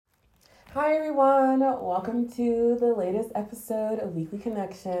Hi everyone, welcome to the latest episode of Weekly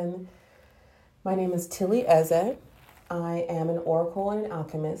Connection. My name is Tilly Eze. I am an oracle and an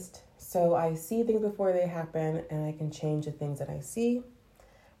alchemist, so I see things before they happen and I can change the things that I see.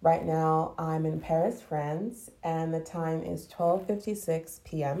 Right now I'm in Paris, France, and the time is 12:56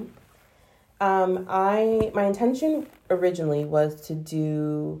 p.m. My intention originally was to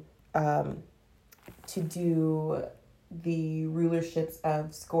do the rulerships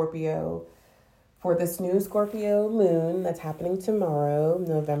of Scorpio for this new Scorpio moon that's happening tomorrow,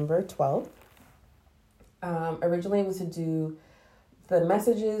 November 12th. Originally, it was to do the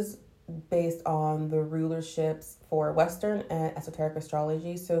messages based on the rulerships for Western and Esoteric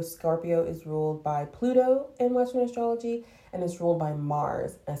astrology. So Scorpio is ruled by Pluto in Western astrology and is ruled by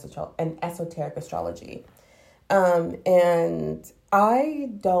Mars in Esoteric astrology. And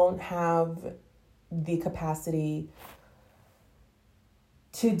I don't have the capacity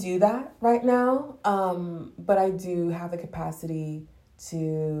to do that right now, but I do have the capacity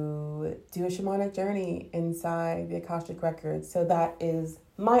to do a shamanic journey inside the Akashic Records. So that is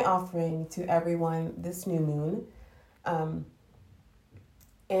my offering to everyone this new moon.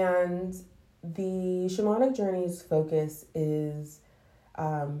 And the shamanic journey's focus is,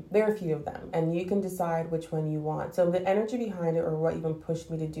 there are a few of them, and you can decide which one you want. So the energy behind it, or what even pushed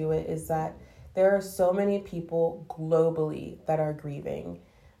me to do it, is that there are so many people globally that are grieving.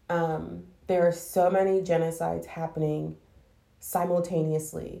 There are so many genocides happening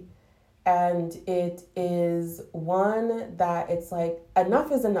simultaneously. And it is one that it's like,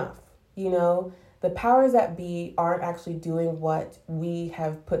 enough is enough. The powers that be aren't actually doing what we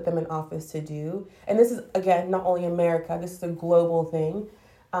have put them in office to do. And this is, again, not only America, this is a global thing.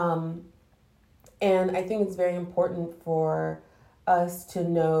 And I think it's very important for us to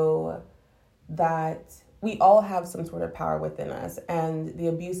know that we all have some sort of power within us, and the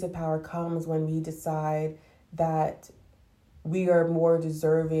abuse of power comes when we decide that we are more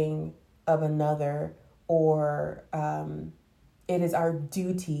deserving of another, or it is our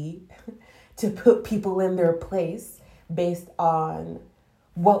duty to put people in their place based on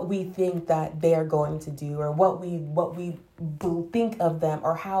what we think that they are going to do, or what we think of them,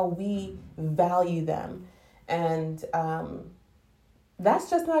 or how we value them. And that's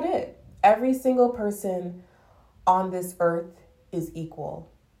just not it. Every single person on this earth is equal.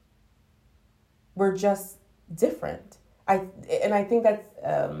 We're just different. I think that's,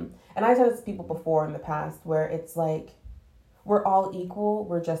 and I said this to people before in the past, where it's like, we're all equal,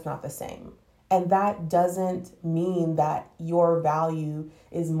 we're just not the same. And that doesn't mean that your value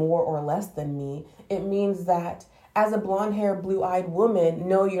is more or less than me. It means that as a blonde-haired, blue-eyed woman,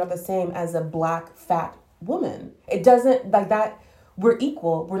 no, you're not the same as a black, fat woman. It doesn't, like that. We're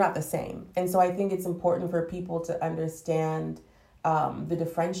equal, we're not the same. And so I think it's important for people to understand the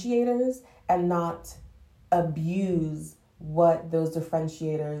differentiators and not abuse what those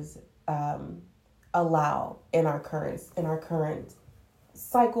differentiators allow in our current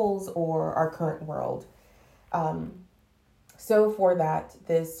cycles or our current world. So for that,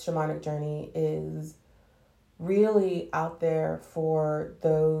 this shamanic journey is really out there for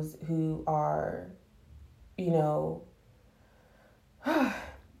those who are,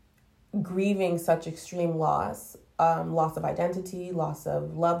 grieving such extreme loss, loss of identity, loss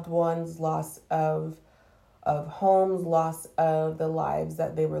of loved ones, loss of homes, loss of the lives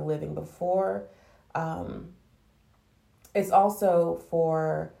that they were living before. It's also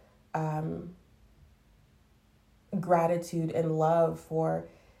for gratitude and love for,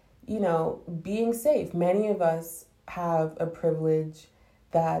 being safe. Many of us have a privilege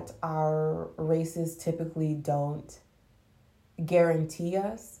that our races typically don't guarantee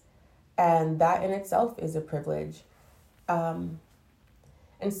us, and that in itself is a privilege. And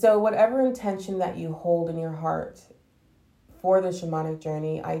so whatever intention that you hold in your heart for the shamanic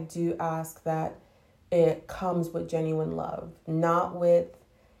journey, I do ask that it comes with genuine love, not with,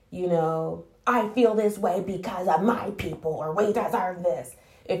 I feel this way because of my people, or we deserve this.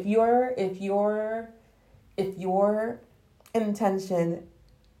 If your intention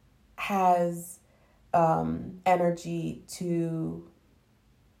has energy to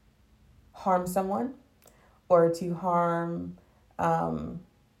harm someone or to harm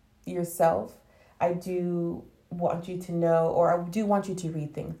yourself, I do want you to know, or I do want you to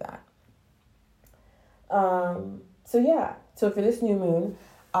rethink that. So for this new moon,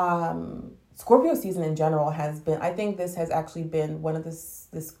 Scorpio season in general has been, I think this has actually been one of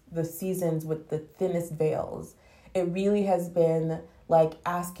the seasons with the thinnest veils. It really has been like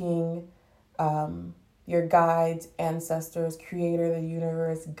asking your guides, ancestors, creator, the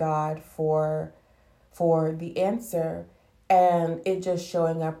universe, God, for the answer, and it just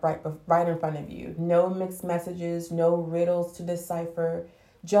showing up right in front of you. No mixed messages, no riddles to decipher,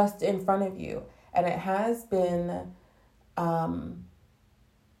 just in front of you. And it has been,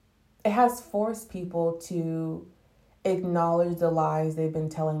 it has forced people to acknowledge the lies they've been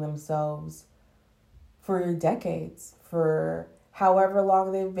telling themselves for decades, for however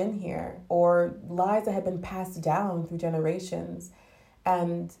long they've been here, or lies that have been passed down through generations.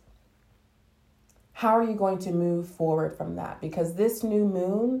 And how are you going to move forward from that? Because this new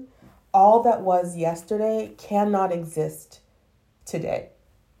moon, all that was yesterday cannot exist today.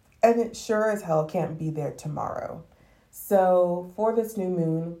 And it sure as hell can't be there tomorrow. So for this new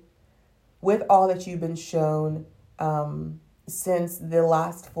moon, with all that you've been shown since the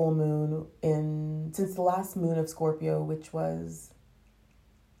last full moon since the last moon of Scorpio, which was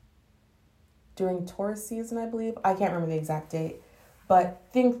during Taurus season, I believe. I can't remember the exact date. But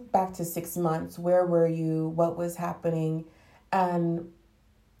think back to 6 months. Where were you? What was happening? And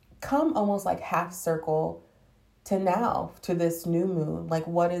come almost like half circle to now, to this new moon.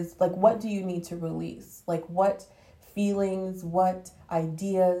 What do you need to release? Like, what feelings, what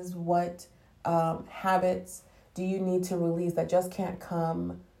ideas, what habits do you need to release that just can't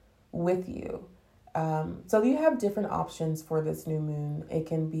come with you? So you have different options for this new moon. It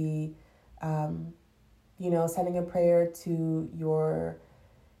can be, sending a prayer to your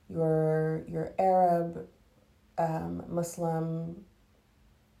Arab, Muslim,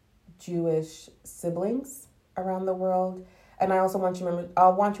 Jewish siblings around the world. And I also want you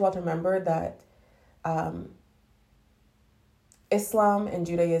all to remember that Islam and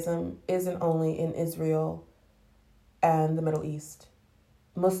Judaism isn't only in Israel and the Middle East.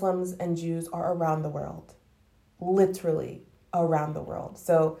 Muslims and Jews are around the world, literally around the world.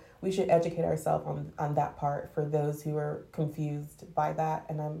 So we should educate ourselves on that part for those who are confused by that,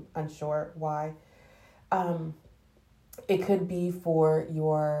 and I'm unsure why. It could be for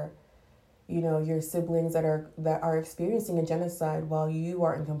your siblings that are experiencing a genocide while you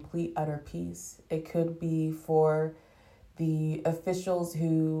are in complete utter peace. It could be for the officials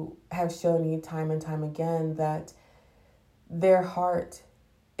who have shown you time and time again that their heart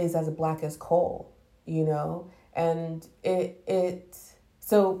is as black as coal, and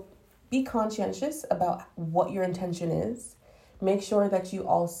so be conscientious about what your intention is. Make sure that you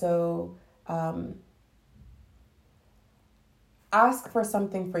also ask for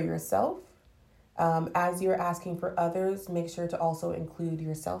something for yourself. As you're asking for others, make sure to also include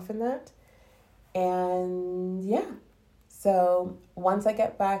yourself in that. And yeah, so once I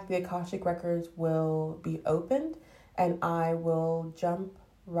get back, the Akashic Records will be opened and I will jump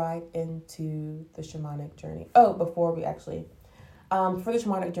right into the Shamanic Journey. Oh, before we actually, for the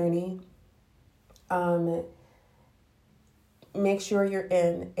Shamanic Journey, make sure you're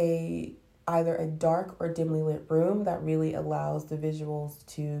in either a dark or dimly lit room that really allows the visuals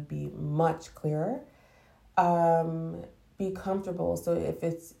to be much clearer. Be comfortable. So if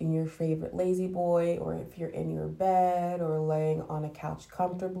it's in your favorite lazy boy, or if you're in your bed or laying on a couch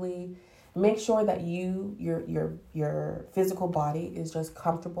comfortably, make sure that your physical body is just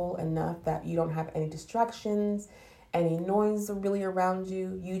comfortable enough that you don't have any distractions, any noise really around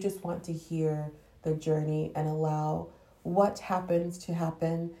you. You just want to hear the journey and allow what happens to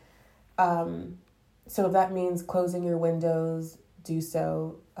happen. So if that means closing your windows, do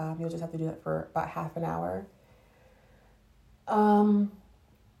so. You'll just have to do that for about half an hour. And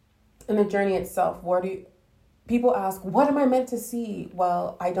the journey itself, people ask, what am I meant to see?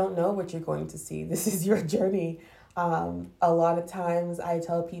 Well, I don't know what you're going to see. This is your journey. A lot of times I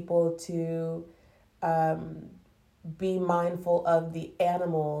tell people to be mindful of the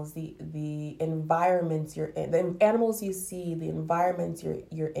animals, the environments you're in, the animals you see, the environments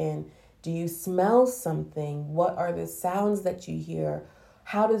you're in. Do you smell something? What are the sounds that you hear?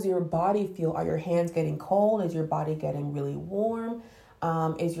 How does your body feel? Are your hands getting cold? Is your body getting really warm?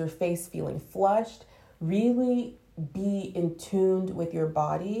 Is your face feeling flushed? Really be in tune with your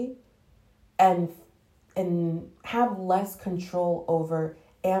body and have less control over,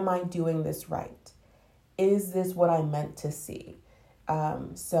 am I doing this right? Is this what I meant to see?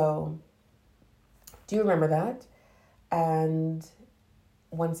 So do remember that. And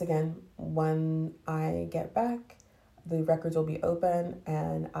once again, when I get back, the records will be open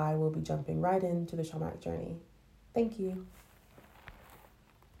and I will be jumping right into the Shamanic Journey. Thank you.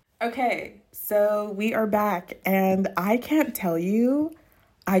 Okay, so we are back and I can't tell you,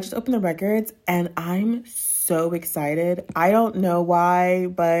 I just opened the records and I'm so excited. I don't know why,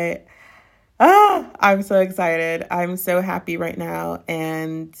 but I'm so excited. I'm so happy right now.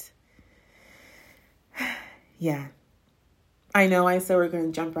 And yeah, I know I said we're going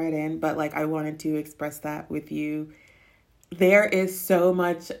to jump right in, but I wanted to express that with you there is so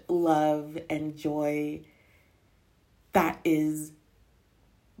much love and joy that is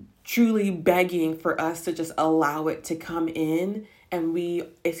truly begging for us to just allow it to come in. And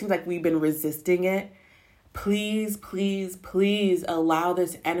it seems like we've been resisting it. Please, please, please allow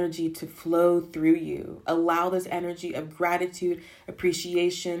this energy to flow through you. Allow this energy of gratitude,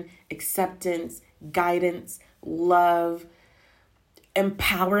 appreciation, acceptance, guidance, love,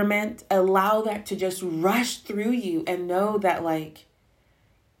 empowerment. Allow that to just rush through you, and know that like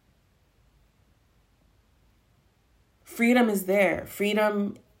freedom is there.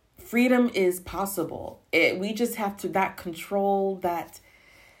 Freedom is possible. We just have to that control, that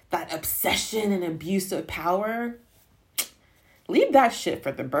obsession and abuse of power. Leave that shit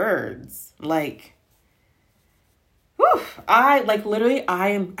for the birds. Like, whew, I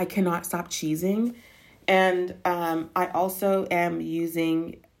cannot stop cheesing. And I also am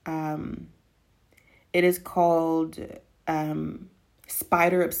using, it is called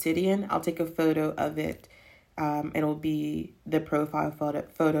Spider Obsidian. I'll take a photo of it. It'll be the profile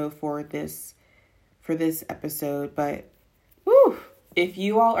photo for this episode. But whew, if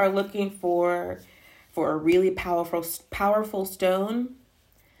you all are looking for a really powerful stone,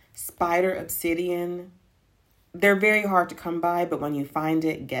 Spider Obsidian, they're very hard to come by, but when you find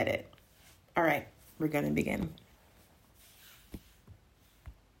it, get it. All right, we're going to begin.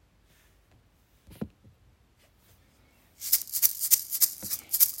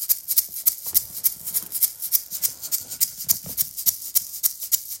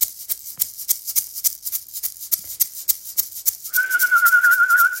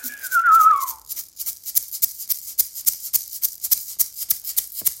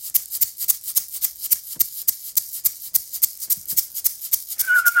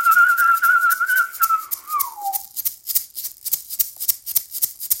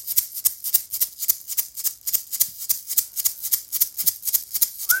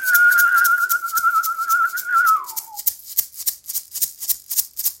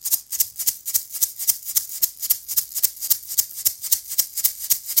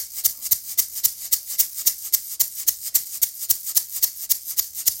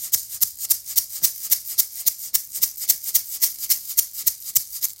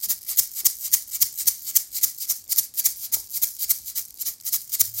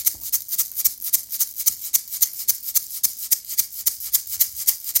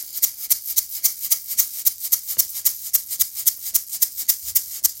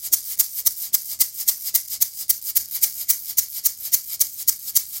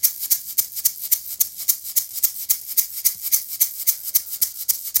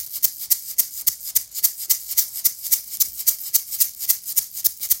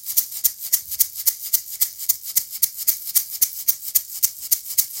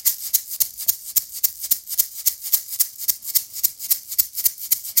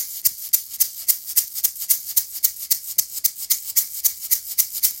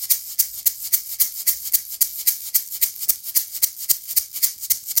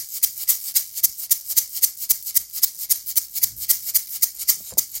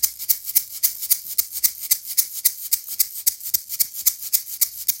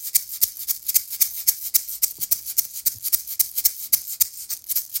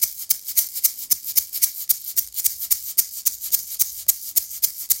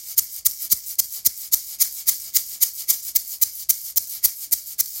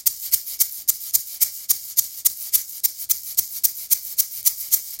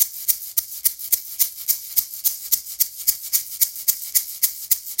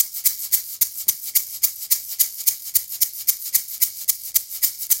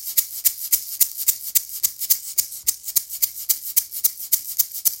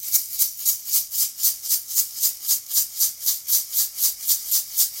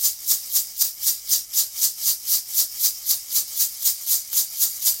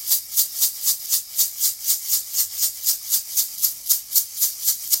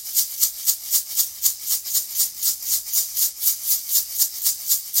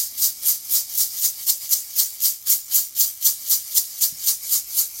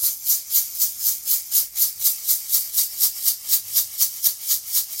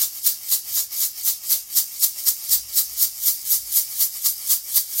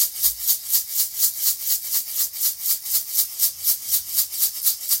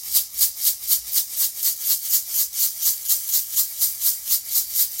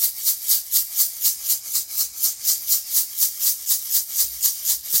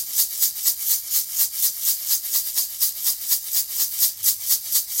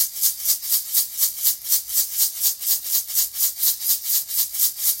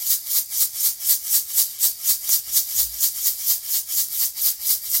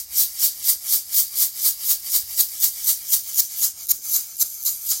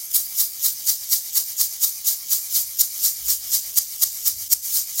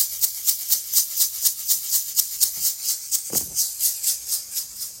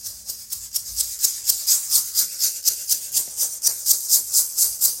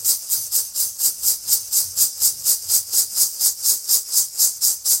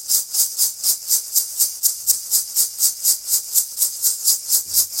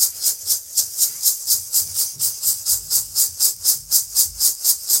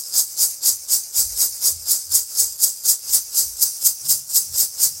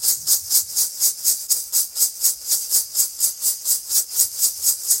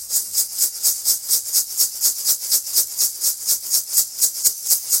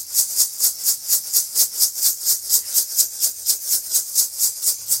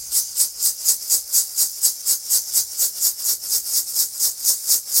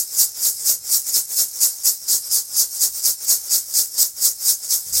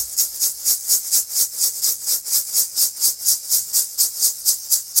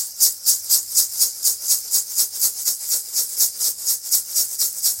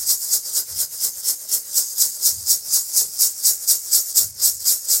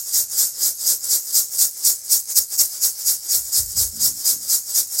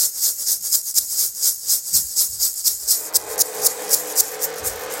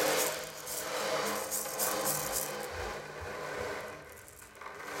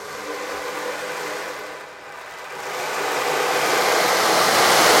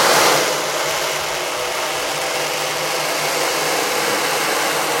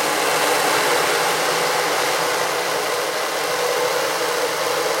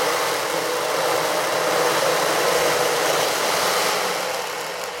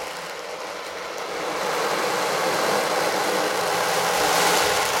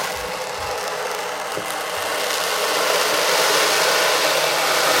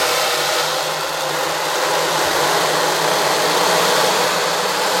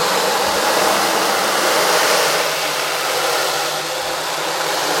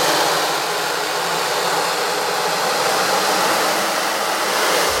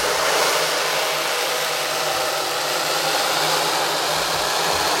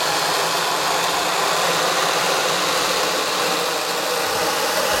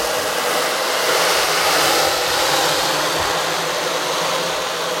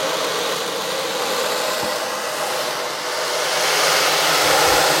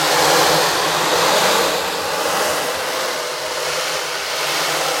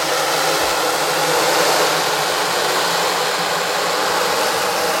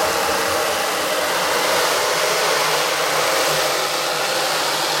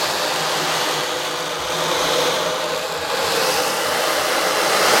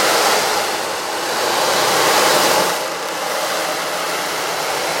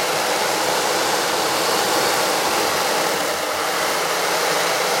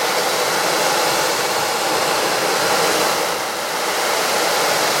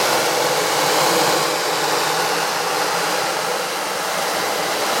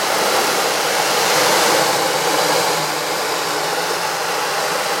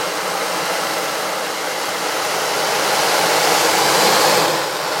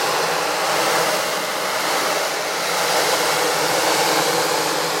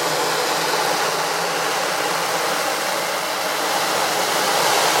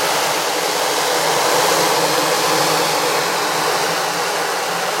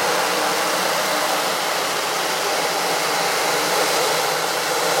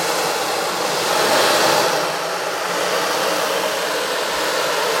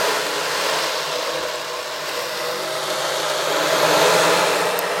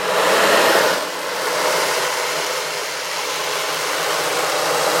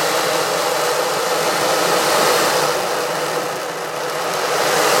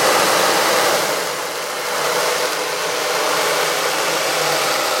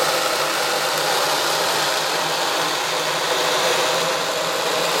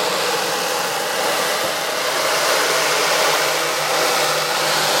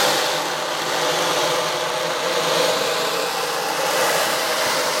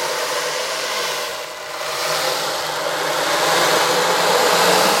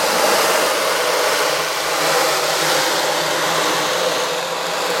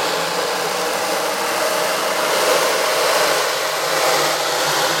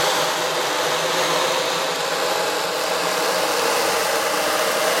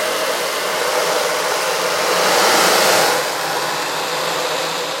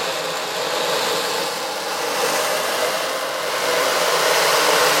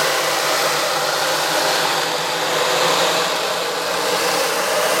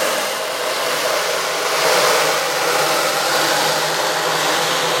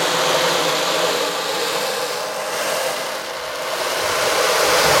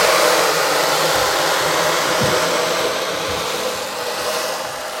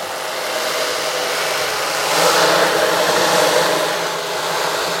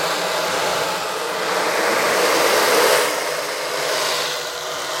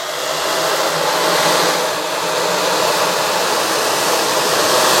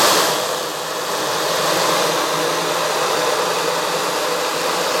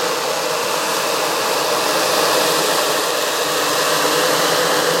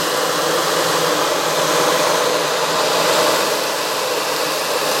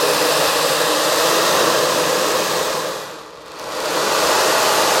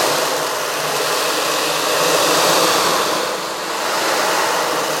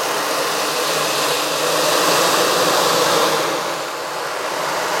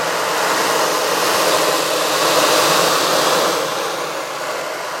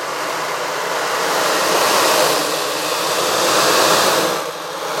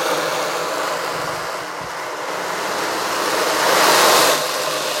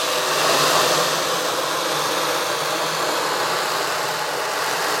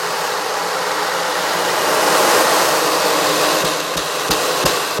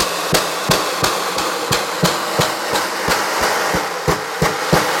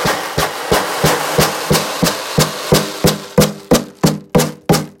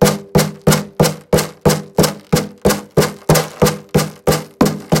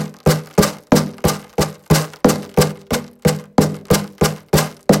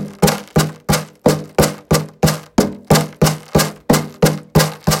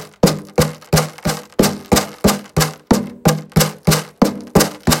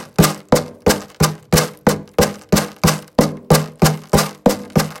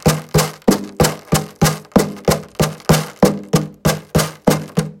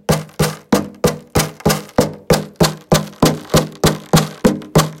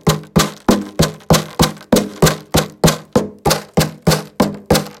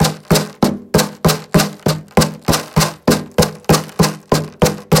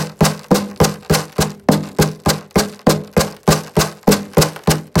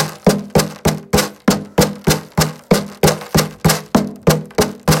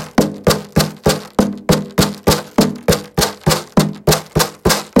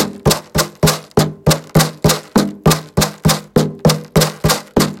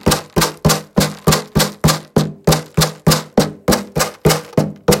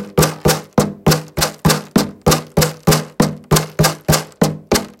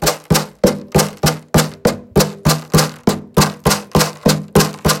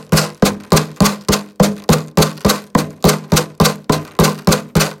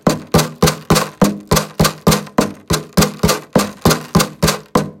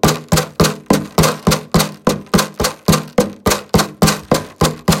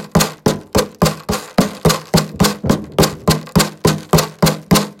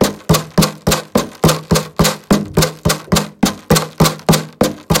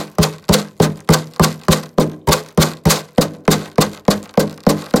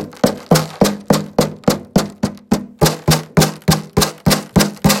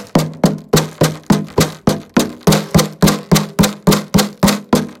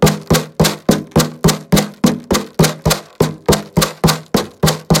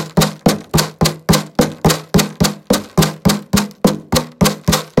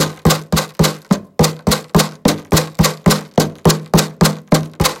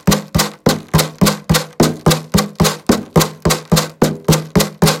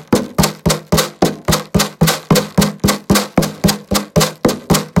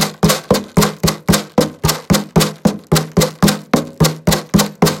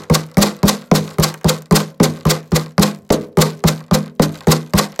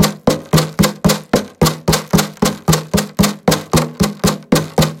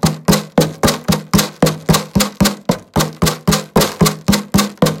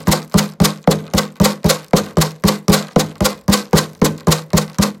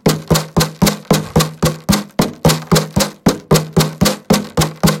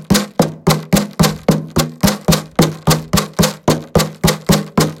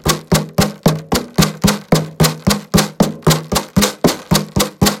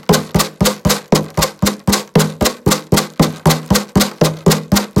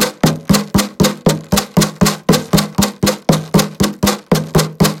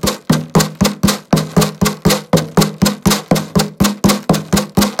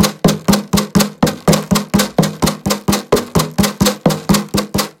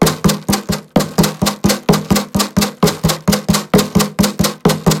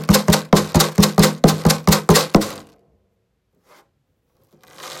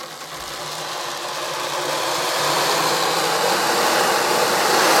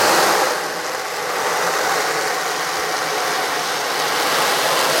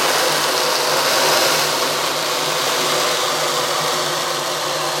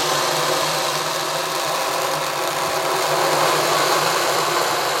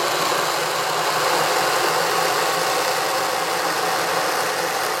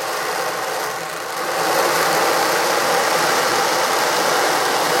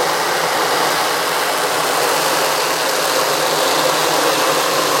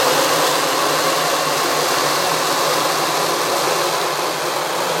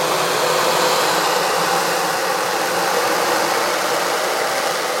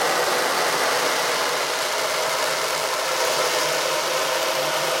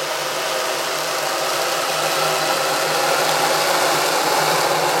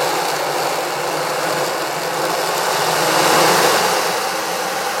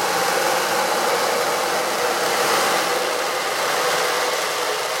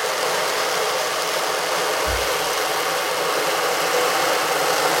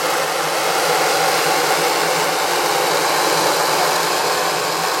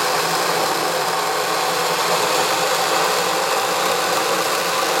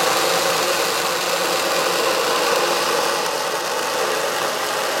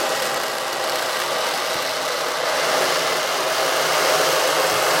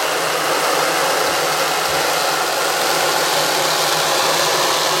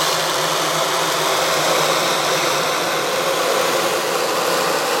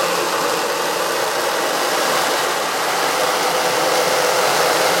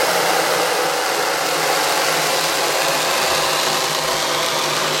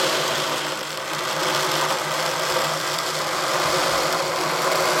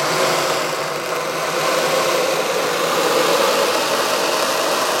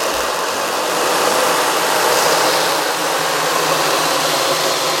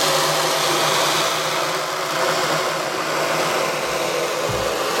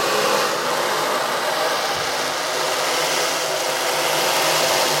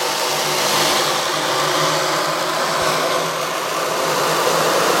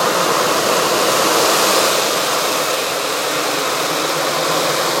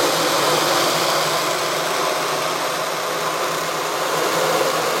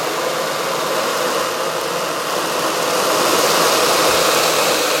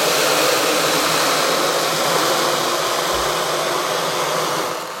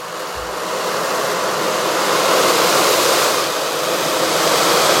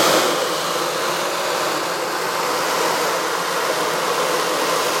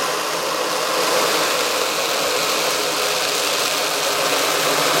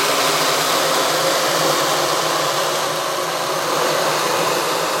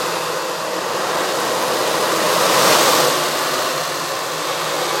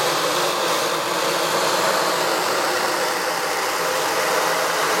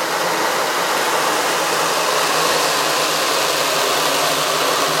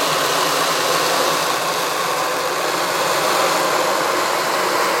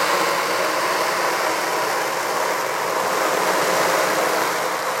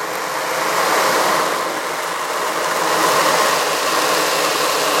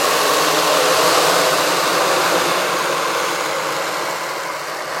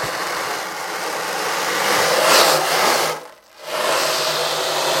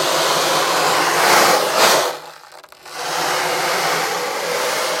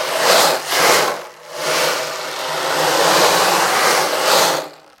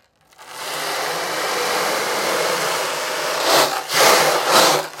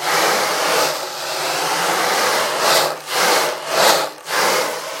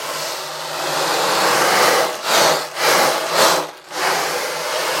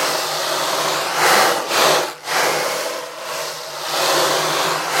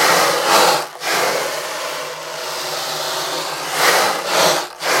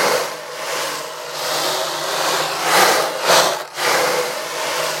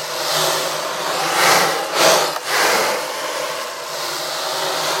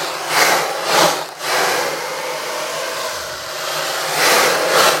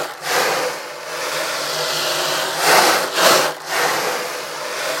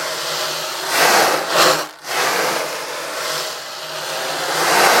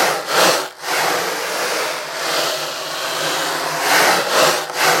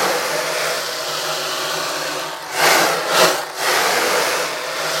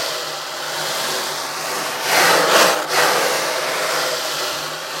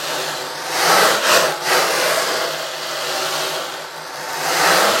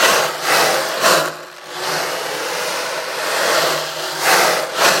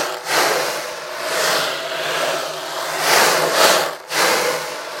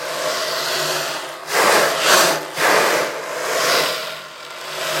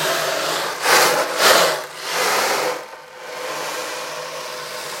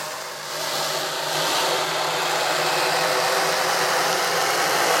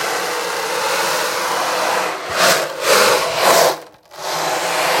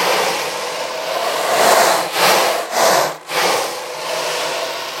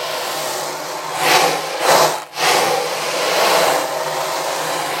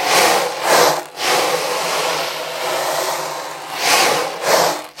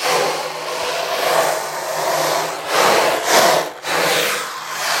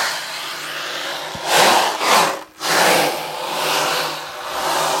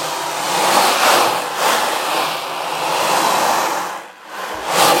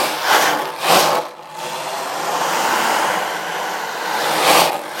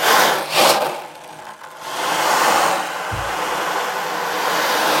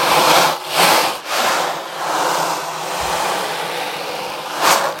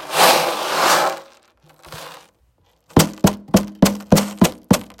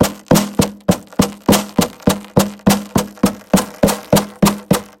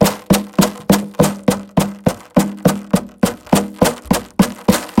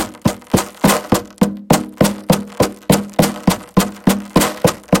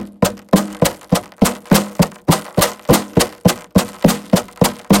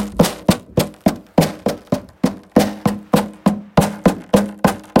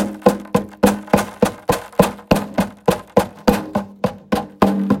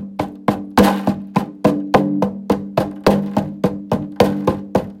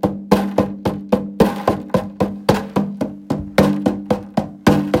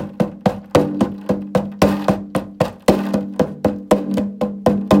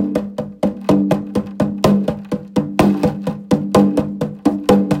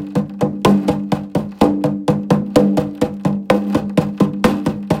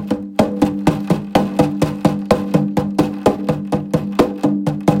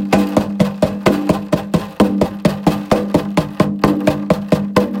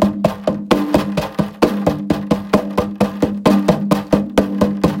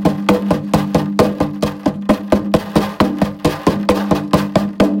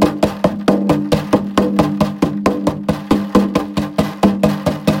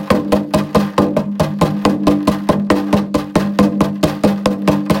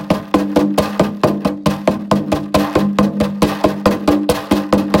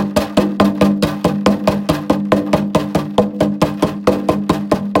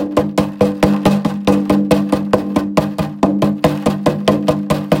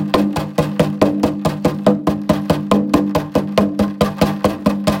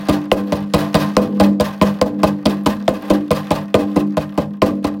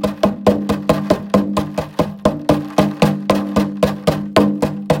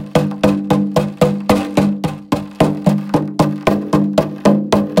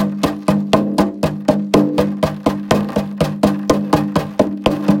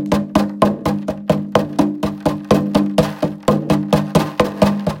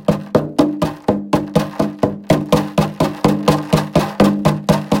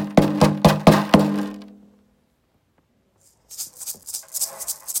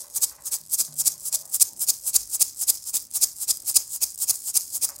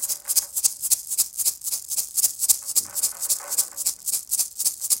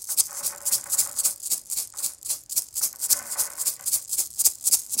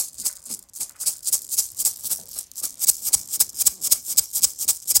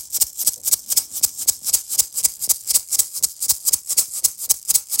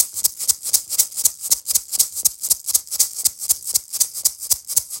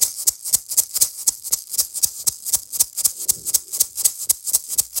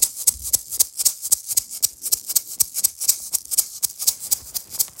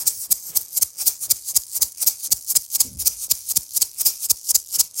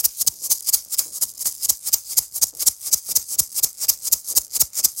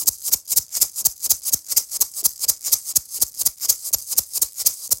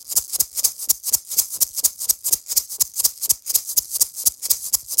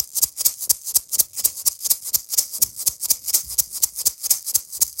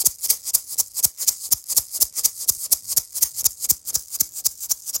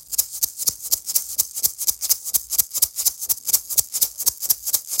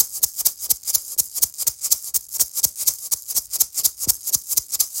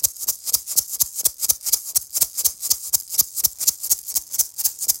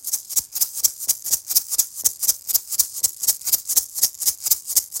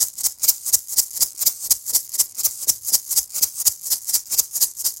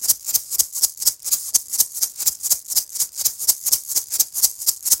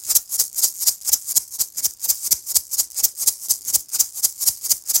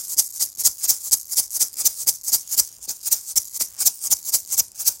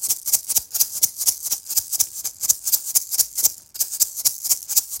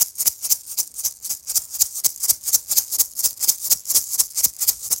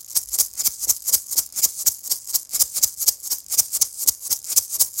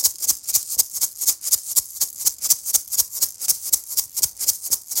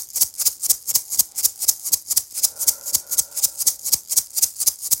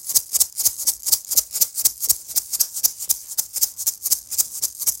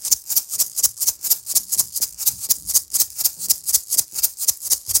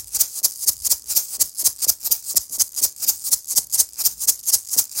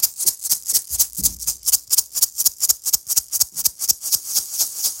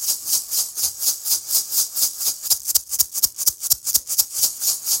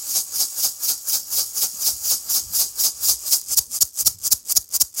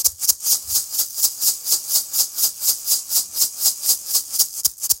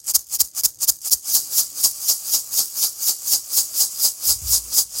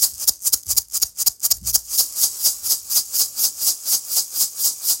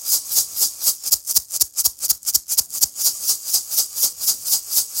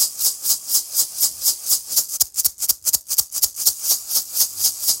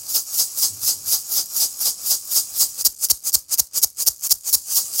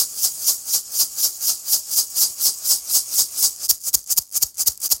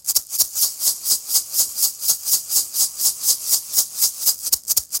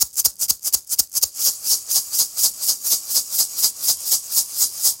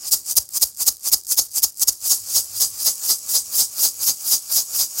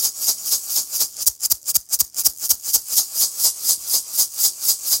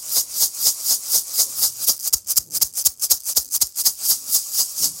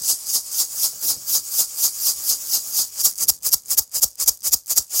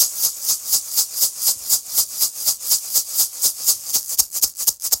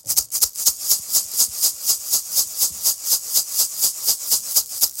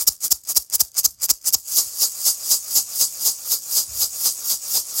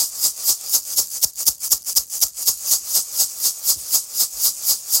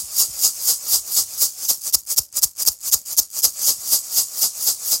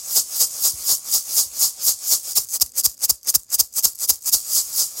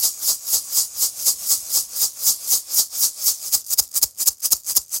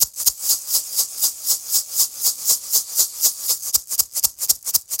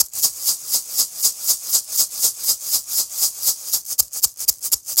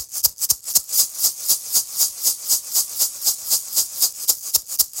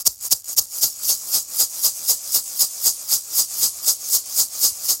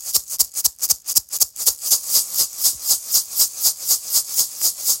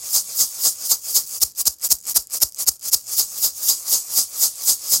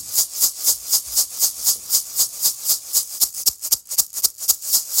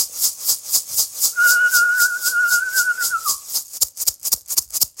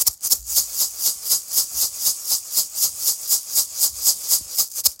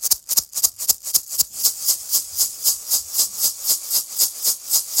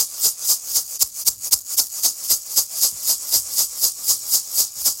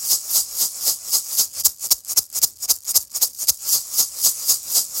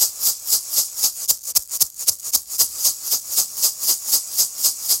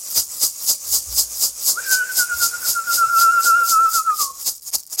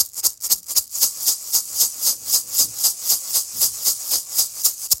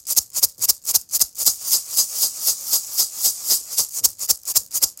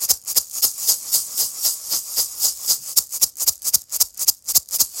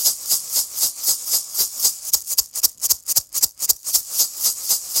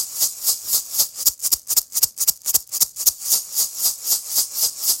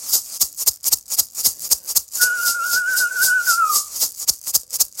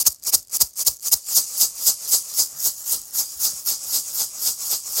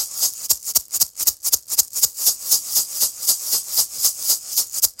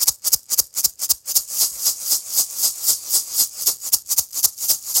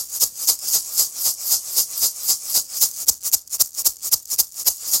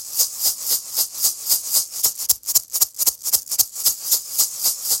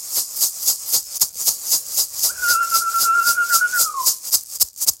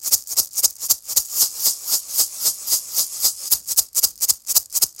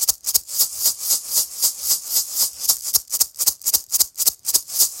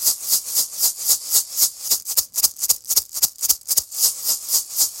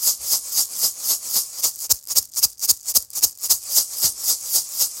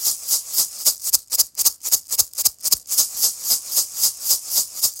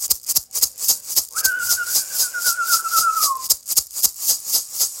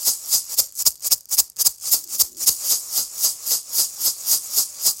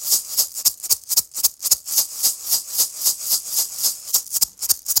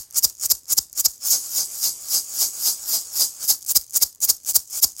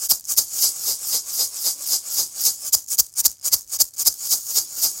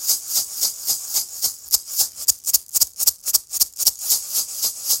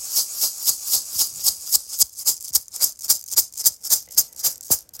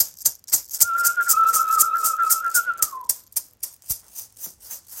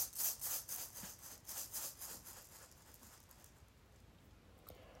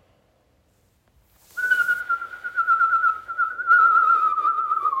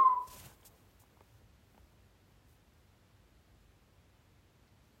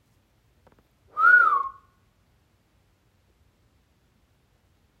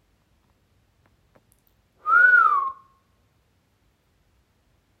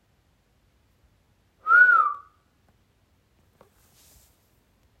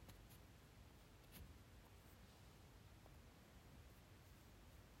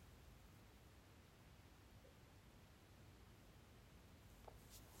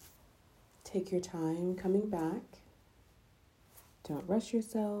 take your time coming back. Don't rush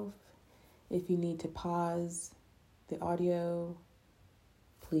yourself. If you need to pause the audio,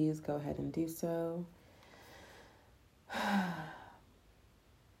 please go ahead and do so.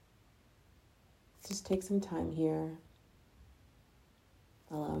 Just take some time here,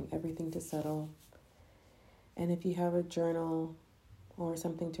 allowing everything to settle. And if you have a journal or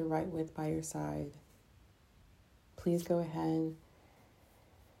something to write with by your side, please go ahead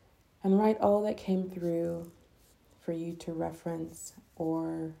and write all that came through for you to reference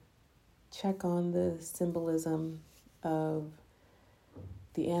or check on the symbolism of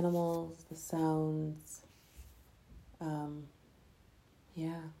the animals, the sounds.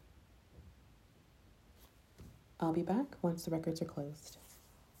 I'll be back once the records are closed.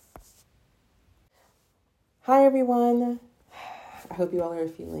 Hi, everyone. I hope you all are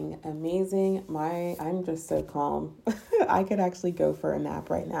feeling amazing. I'm just so calm. I could actually go for a nap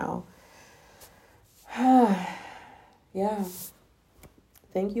right now. Yeah.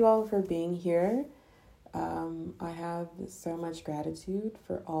 Thank you all for being here. I have so much gratitude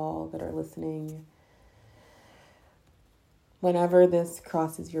for all that are listening. Whenever this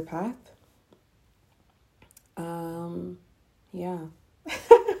crosses your path.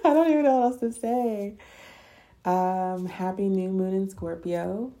 I don't even know what else to say. Happy new moon in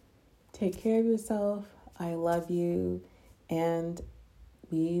Scorpio. Take care of yourself. I love you. And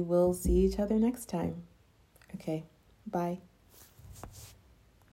we will see each other next time. Okay. Bye.